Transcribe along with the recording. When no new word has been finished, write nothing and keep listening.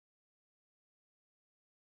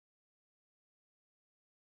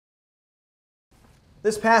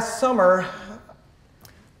This past summer,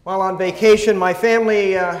 while on vacation, my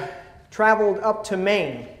family traveled up to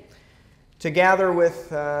Maine to gather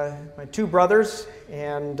with my two brothers,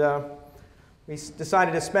 and we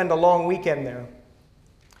decided to spend a long weekend there.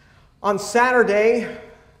 On Saturday,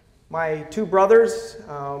 my two brothers,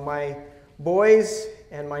 my boys,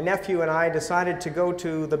 and my nephew and I decided to go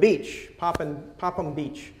to the beach, Popham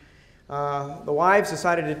Beach. The wives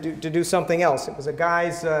decided to do something else. It was a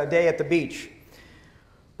guy's day at the beach.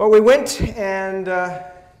 But we went to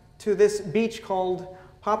this beach called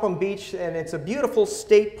Popham Beach, and it's a beautiful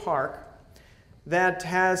state park that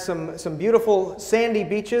has some beautiful sandy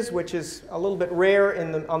beaches, which is a little bit rare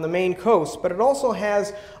on the Maine coast, but it also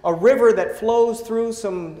has a river that flows through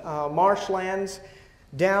some marshlands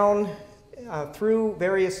down through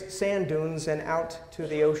various sand dunes and out to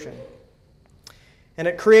the ocean. And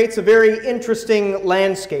it creates a very interesting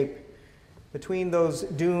landscape between those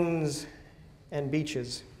dunes and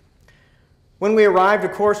beaches. When we arrived,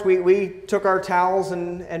 of course, we took our towels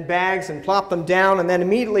and bags and plopped them down and then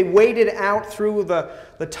immediately waded out through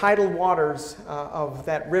the tidal waters of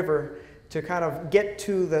that river to kind of get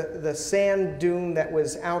to the sand dune that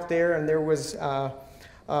was out there, and there was a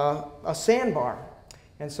sandbar.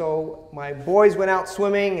 And so my boys went out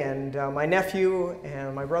swimming, and my nephew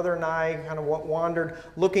and my brother and I kind of wandered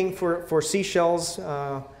looking for seashells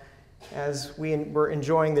as we were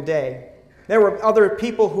enjoying the day. There were other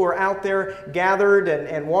people who were out there gathered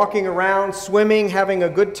and walking around, swimming, having a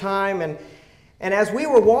good time. And as we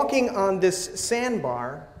were walking on this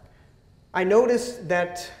sandbar, I noticed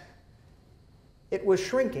that it was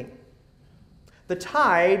shrinking. The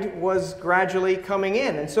tide was gradually coming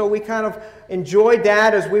in. And so we kind of enjoyed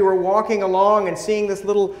that as we were walking along and seeing this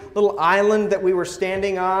little island that we were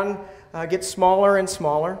standing on get smaller and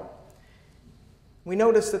smaller. We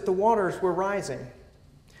noticed that the waters were rising.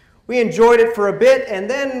 We enjoyed it for a bit, and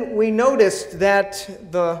then we noticed that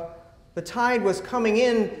the tide was coming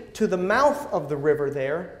in to the mouth of the river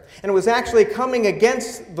there, and it was actually coming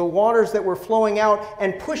against the waters that were flowing out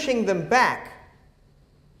and pushing them back,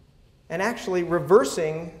 and actually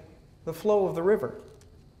reversing the flow of the river.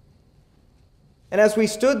 And as we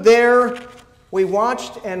stood there, we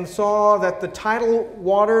watched and saw that the tidal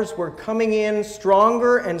waters were coming in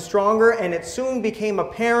stronger and stronger, and it soon became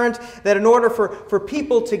apparent that in order for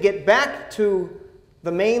people to get back to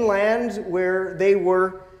the mainland where they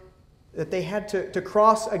were, that they had to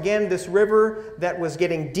cross again this river that was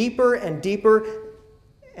getting deeper and deeper,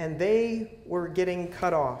 and they were getting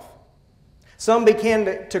cut off. Some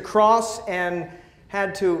began to cross and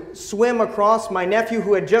had to swim across. My nephew,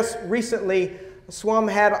 who had just recently swum,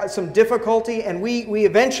 had some difficulty, and we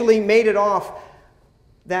eventually made it off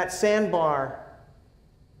that sandbar,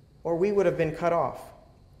 or we would have been cut off.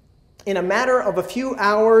 In a matter of a few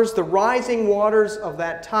hours, the rising waters of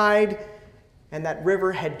that tide and that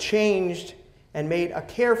river had changed and made a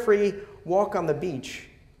carefree walk on the beach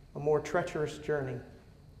a more treacherous journey.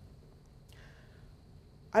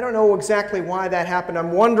 I don't know exactly why that happened.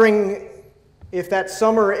 I'm wondering if that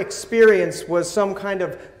summer experience was some kind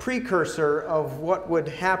of precursor of what would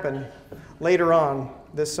happen later on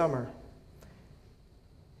this summer.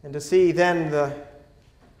 And to see then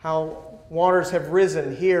how waters have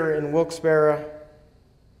risen here in Wilkes-Barre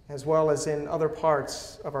as well as in other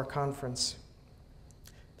parts of our conference.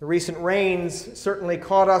 The recent rains certainly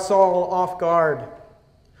caught us all off guard.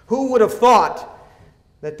 Who would have thought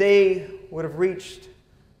that they would have reached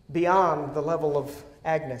beyond the level of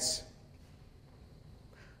Agnes?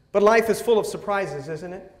 But life is full of surprises,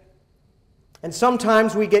 isn't it? And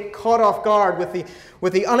sometimes we get caught off guard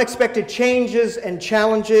with the unexpected changes and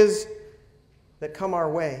challenges that come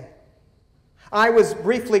our way. I was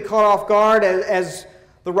briefly caught off guard as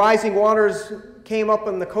the rising waters came up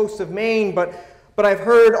on the coast of Maine, but I've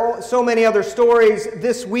heard so many other stories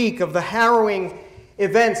this week of the harrowing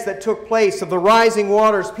events that took place, of the rising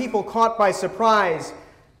waters, people caught by surprise,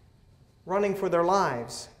 running for their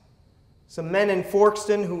lives. Some men in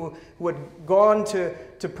Buxton who had gone to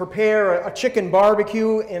prepare a chicken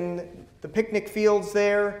barbecue in the picnic fields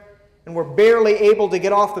there and were barely able to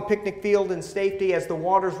get off the picnic field in safety as the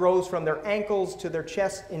waters rose from their ankles to their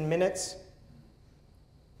chest in minutes.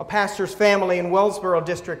 A pastor's family in Wellsboro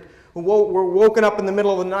district who were woken up in the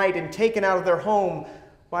middle of the night and taken out of their home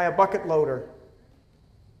by a bucket loader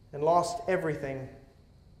and lost everything.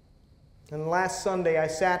 And last Sunday I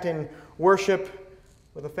sat in worship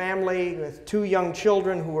with a family with two young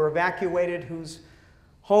children who were evacuated, whose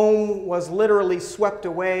home was literally swept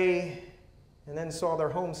away, and then saw their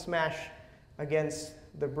home smash against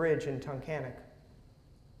the bridge in Tunkhannock.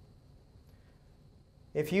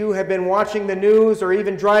 If you have been watching the news or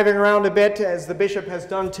even driving around a bit, as the bishop has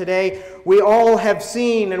done today, we all have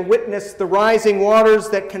seen and witnessed the rising waters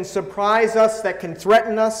that can surprise us, that can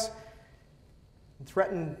threaten us, and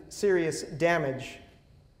threaten serious damage,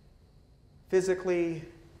 physically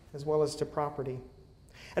as well as to property.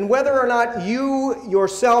 And whether or not you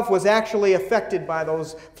yourself was actually affected by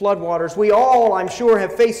those floodwaters, we all, I'm sure,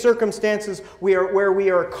 have faced circumstances where we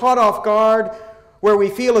are caught off guard, where we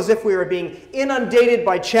feel as if we are being inundated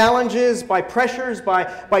by challenges, by pressures,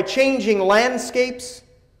 by changing landscapes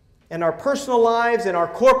in our personal lives, in our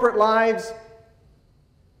corporate lives,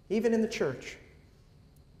 even in the church.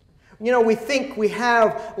 You know, we think we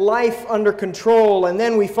have life under control, and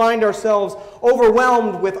then we find ourselves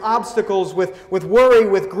overwhelmed with obstacles, with worry,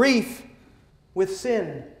 with grief, with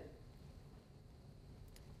sin.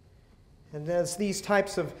 And as these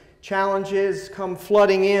types of challenges come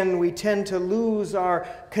flooding in, we tend to lose our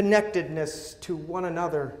connectedness to one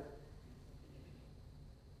another.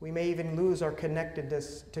 We may even lose our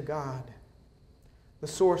connectedness to God, the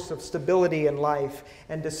source of stability in life,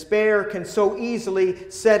 and despair can so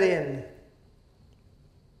easily set in.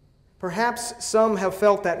 Perhaps some have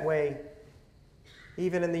felt that way,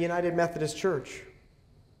 even in the United Methodist Church.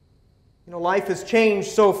 You know, life has changed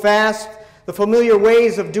so fast. The familiar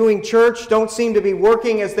ways of doing church don't seem to be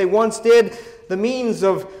working as they once did. The means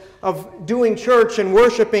of doing church and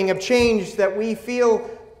worshiping have changed, that we feel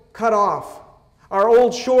cut off. Our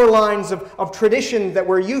old shorelines of tradition that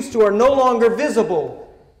we're used to are no longer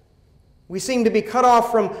visible. We seem to be cut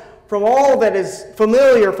off from all that is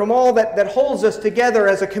familiar, from all that holds us together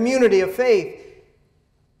as a community of faith.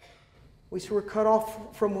 We're cut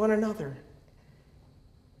off from one another.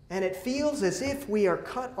 And it feels as if we are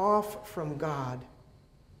cut off from God.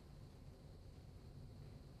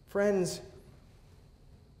 Friends,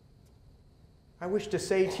 I wish to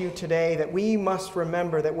say to you today that we must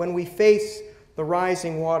remember that when we face the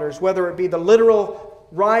rising waters, whether it be the literal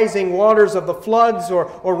rising waters of the floods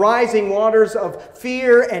or rising waters of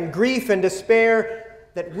fear and grief and despair,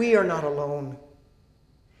 that we are not alone.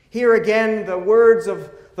 Here again, the words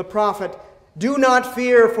of the prophet, "Do not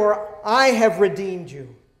fear, for I have redeemed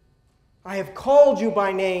you. I have called you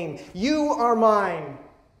by name. You are mine.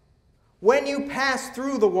 When you pass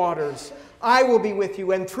through the waters, I will be with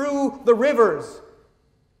you, and through the rivers,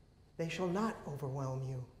 they shall not overwhelm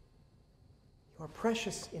you. You are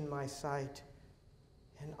precious in my sight,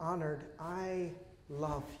 and honored. I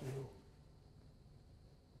love you."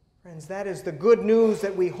 Friends, that is the good news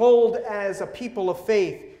that we hold as a people of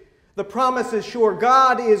faith. The promise is sure.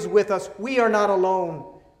 God is with us. We are not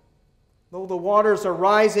alone. Though the waters are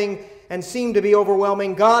rising and seem to be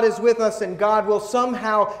overwhelming, God is with us, and God will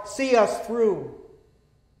somehow see us through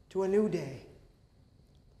to a new day.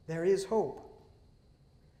 There is hope.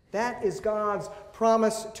 That is God's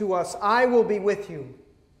promise to us. I will be with you.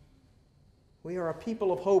 We are a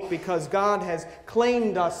people of hope because God has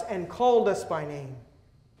claimed us and called us by name.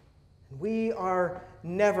 We are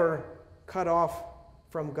never cut off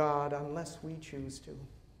from God unless we choose to.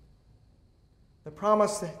 The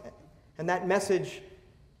promise and that message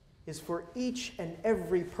is for each and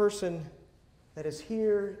every person that is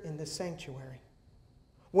here in this sanctuary.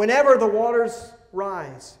 Whenever the waters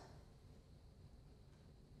rise,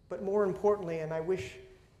 but more importantly, and I wish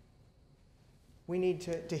we need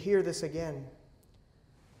to hear this again,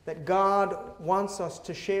 that God wants us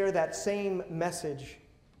to share that same message,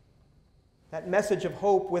 that message of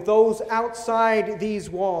hope, with those outside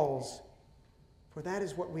these walls, for that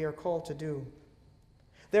is what we are called to do.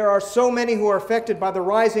 There are so many who are affected by the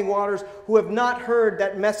rising waters who have not heard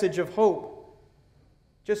that message of hope.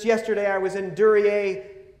 Just yesterday I was in Duryea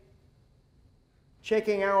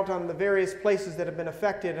checking out on the various places that have been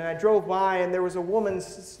affected, and I drove by and there was a woman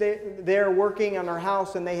there working on her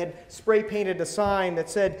house, and they had spray painted a sign that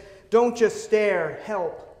said, "Don't just stare,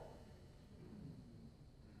 help."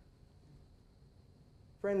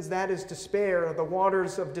 Friends, that is despair, the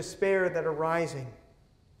waters of despair that are rising.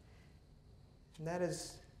 And that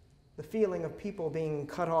is the feeling of people being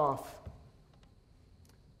cut off,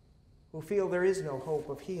 who feel there is no hope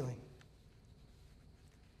of healing.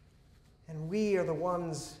 And we are the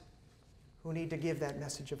ones who need to give that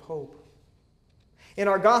message of hope. In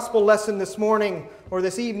our gospel lesson this morning, or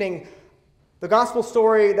this evening, the gospel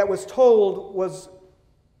story that was told was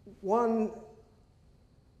one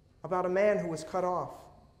about a man who was cut off.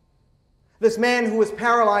 This man who was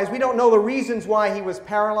paralyzed, we don't know the reasons why he was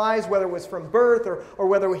paralyzed, whether it was from birth or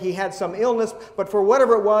whether he had some illness, but for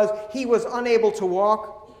whatever it was, he was unable to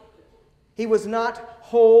walk. He was not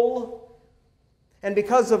whole. And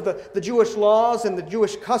because of the Jewish laws and the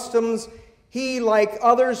Jewish customs, He, like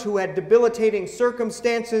others who had debilitating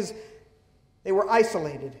circumstances, they were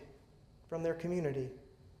isolated from their community.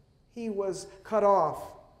 He was cut off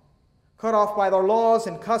by their laws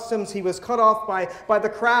and customs. He was cut off by the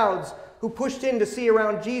crowds who pushed in to see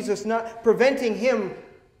around Jesus, not preventing him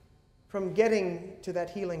from getting to that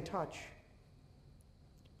healing touch.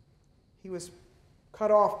 He was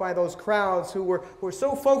cut off by those crowds who were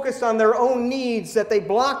so focused on their own needs that they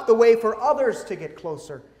blocked the way for others to get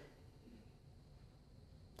closer.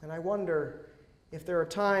 And I wonder if there are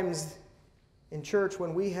times in church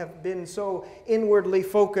when we have been so inwardly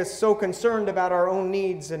focused, so concerned about our own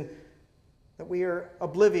needs, and that we are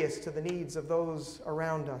oblivious to the needs of those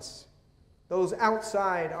around us, those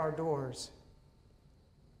outside our doors.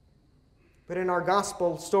 But in our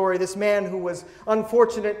gospel story, this man who was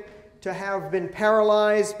unfortunate to have been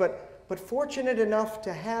paralyzed, but fortunate enough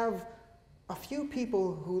to have a few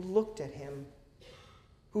people who looked at him,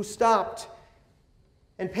 who stopped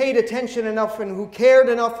and paid attention enough and who cared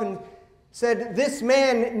enough and said, this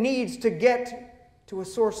man needs to get to a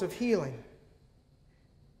source of healing.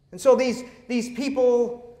 And so these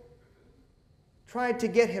people tried to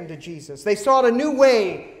get him to Jesus. They sought a new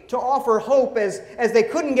way to offer hope as they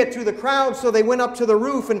couldn't get through the crowd, so they went up to the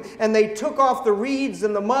roof and they took off the reeds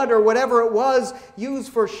and the mud or whatever it was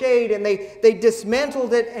used for shade, and they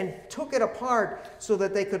dismantled it and took it apart so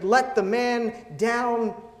that they could let the man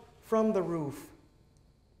down from the roof.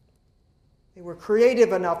 They were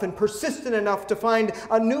creative enough and persistent enough to find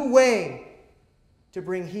a new way to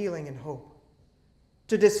bring healing and hope,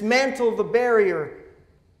 to dismantle the barrier,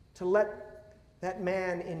 to let that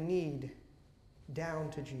man in need down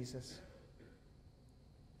to Jesus.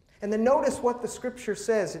 And then notice what the scripture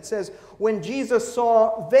says. It says, when Jesus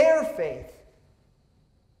saw their faith,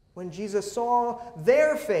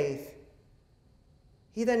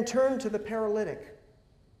 he then turned to the paralytic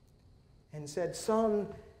and said, son,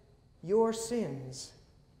 your sins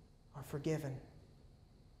are forgiven.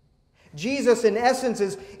 Jesus, in essence,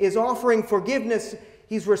 is offering forgiveness.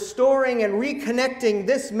 He's restoring and reconnecting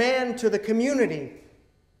this man to the community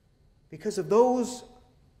because of those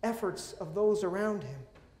efforts of those around him,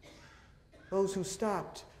 those who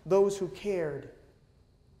stopped, those who cared.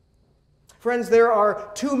 Friends, there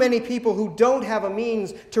are too many people who don't have a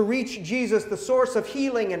means to reach Jesus, the source of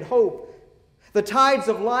healing and hope. The tides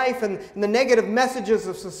of life and the negative messages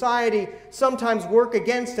of society sometimes work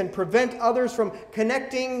against and prevent others from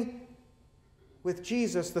connecting with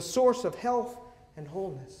Jesus, the source of health and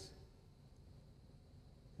wholeness.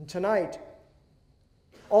 And tonight,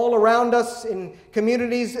 all around us in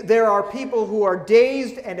communities, there are people who are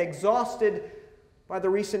dazed and exhausted by the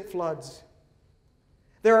recent floods.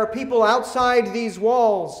 There are people outside these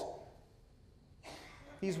walls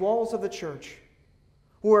of the church,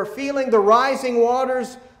 who are feeling the rising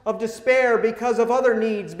waters of despair because of other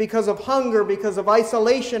needs, because of hunger, because of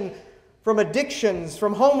isolation, from addictions,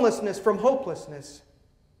 from homelessness, from hopelessness.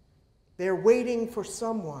 They're waiting for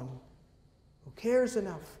someone who cares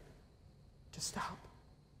enough to stop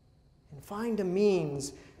and find a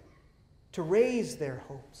means to raise their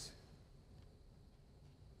hopes.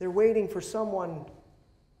 They're waiting for someone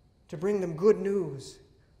to bring them good news,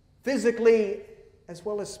 physically as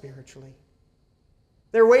well as spiritually.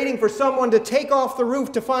 They're waiting for someone to take off the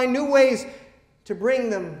roof, to find new ways to bring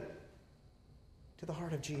them to the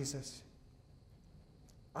heart of Jesus.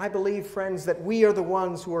 I believe, friends, that we are the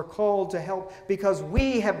ones who are called to help because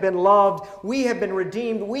we have been loved, we have been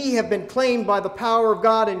redeemed, we have been claimed by the power of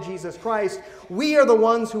God in Jesus Christ. We are the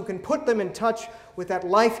ones who can put them in touch with that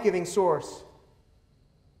life-giving source.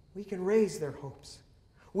 We can raise their hopes.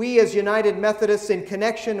 We, as United Methodists, in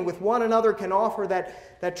connection with one another, can offer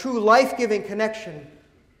that true life-giving connection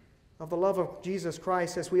of the love of Jesus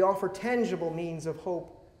Christ as we offer tangible means of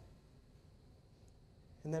hope,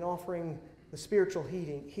 and then offering the spiritual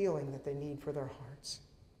healing that they need for their hearts.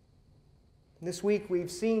 And this week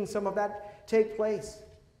we've seen some of that take place.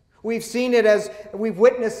 We've seen it as we've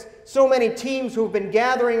witnessed so many teams who have been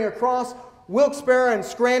gathering across Wilkes-Barre and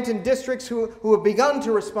Scranton districts who have begun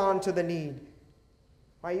to respond to the need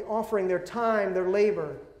by offering their time, their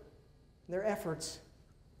labor, their efforts.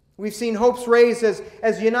 We've seen hopes raised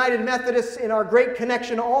as United Methodists in our great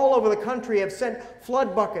connection all over the country have sent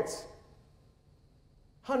flood buckets,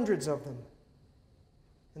 hundreds of them.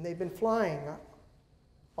 And they've been flying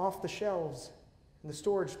off the shelves in the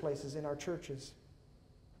storage places in our churches.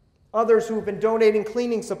 Others who have been donating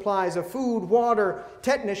cleaning supplies of food, water,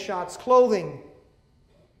 tetanus shots, clothing.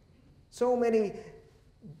 So many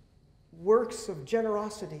works of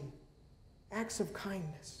generosity, acts of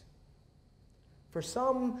kindness. For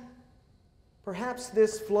some, Perhaps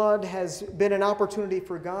this flood has been an opportunity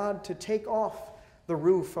for God to take off the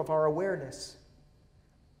roof of our awareness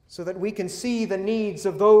so that we can see the needs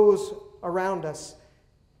of those around us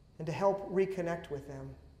and to help reconnect with them.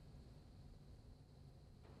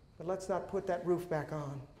 But let's not put that roof back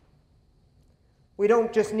on. We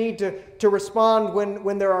don't just need to respond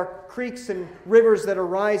when there are creeks and rivers that are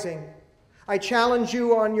rising. I challenge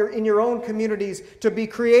you in your own communities to be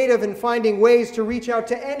creative in finding ways to reach out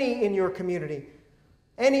to any in your community,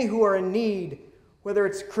 any who are in need, whether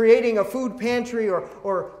it's creating a food pantry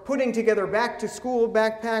or putting together back-to-school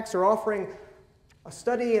backpacks or offering a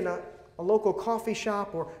study in a local coffee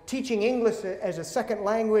shop or teaching English as a second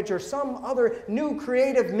language or some other new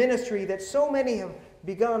creative ministry that so many have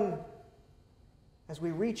begun as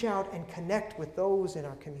we reach out and connect with those in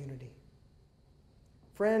our community.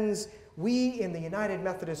 Friends, we in the United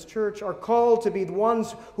Methodist Church are called to be the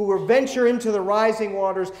ones who will venture into the rising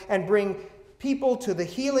waters and bring people to the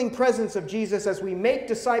healing presence of Jesus as we make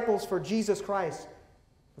disciples for Jesus Christ,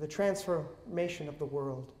 for the transformation of the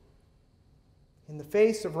world. In the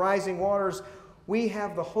face of rising waters, we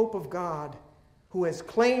have the hope of God who has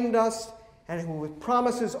claimed us and who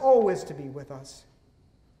promises always to be with us.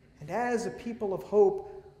 And as a people of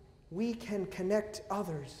hope, we can connect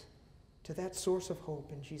others to that source of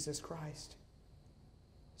hope in Jesus Christ.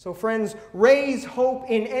 So friends, raise hope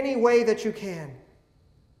in any way that you can.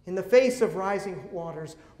 In the face of rising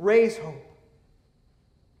waters, raise hope.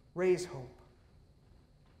 Raise hope.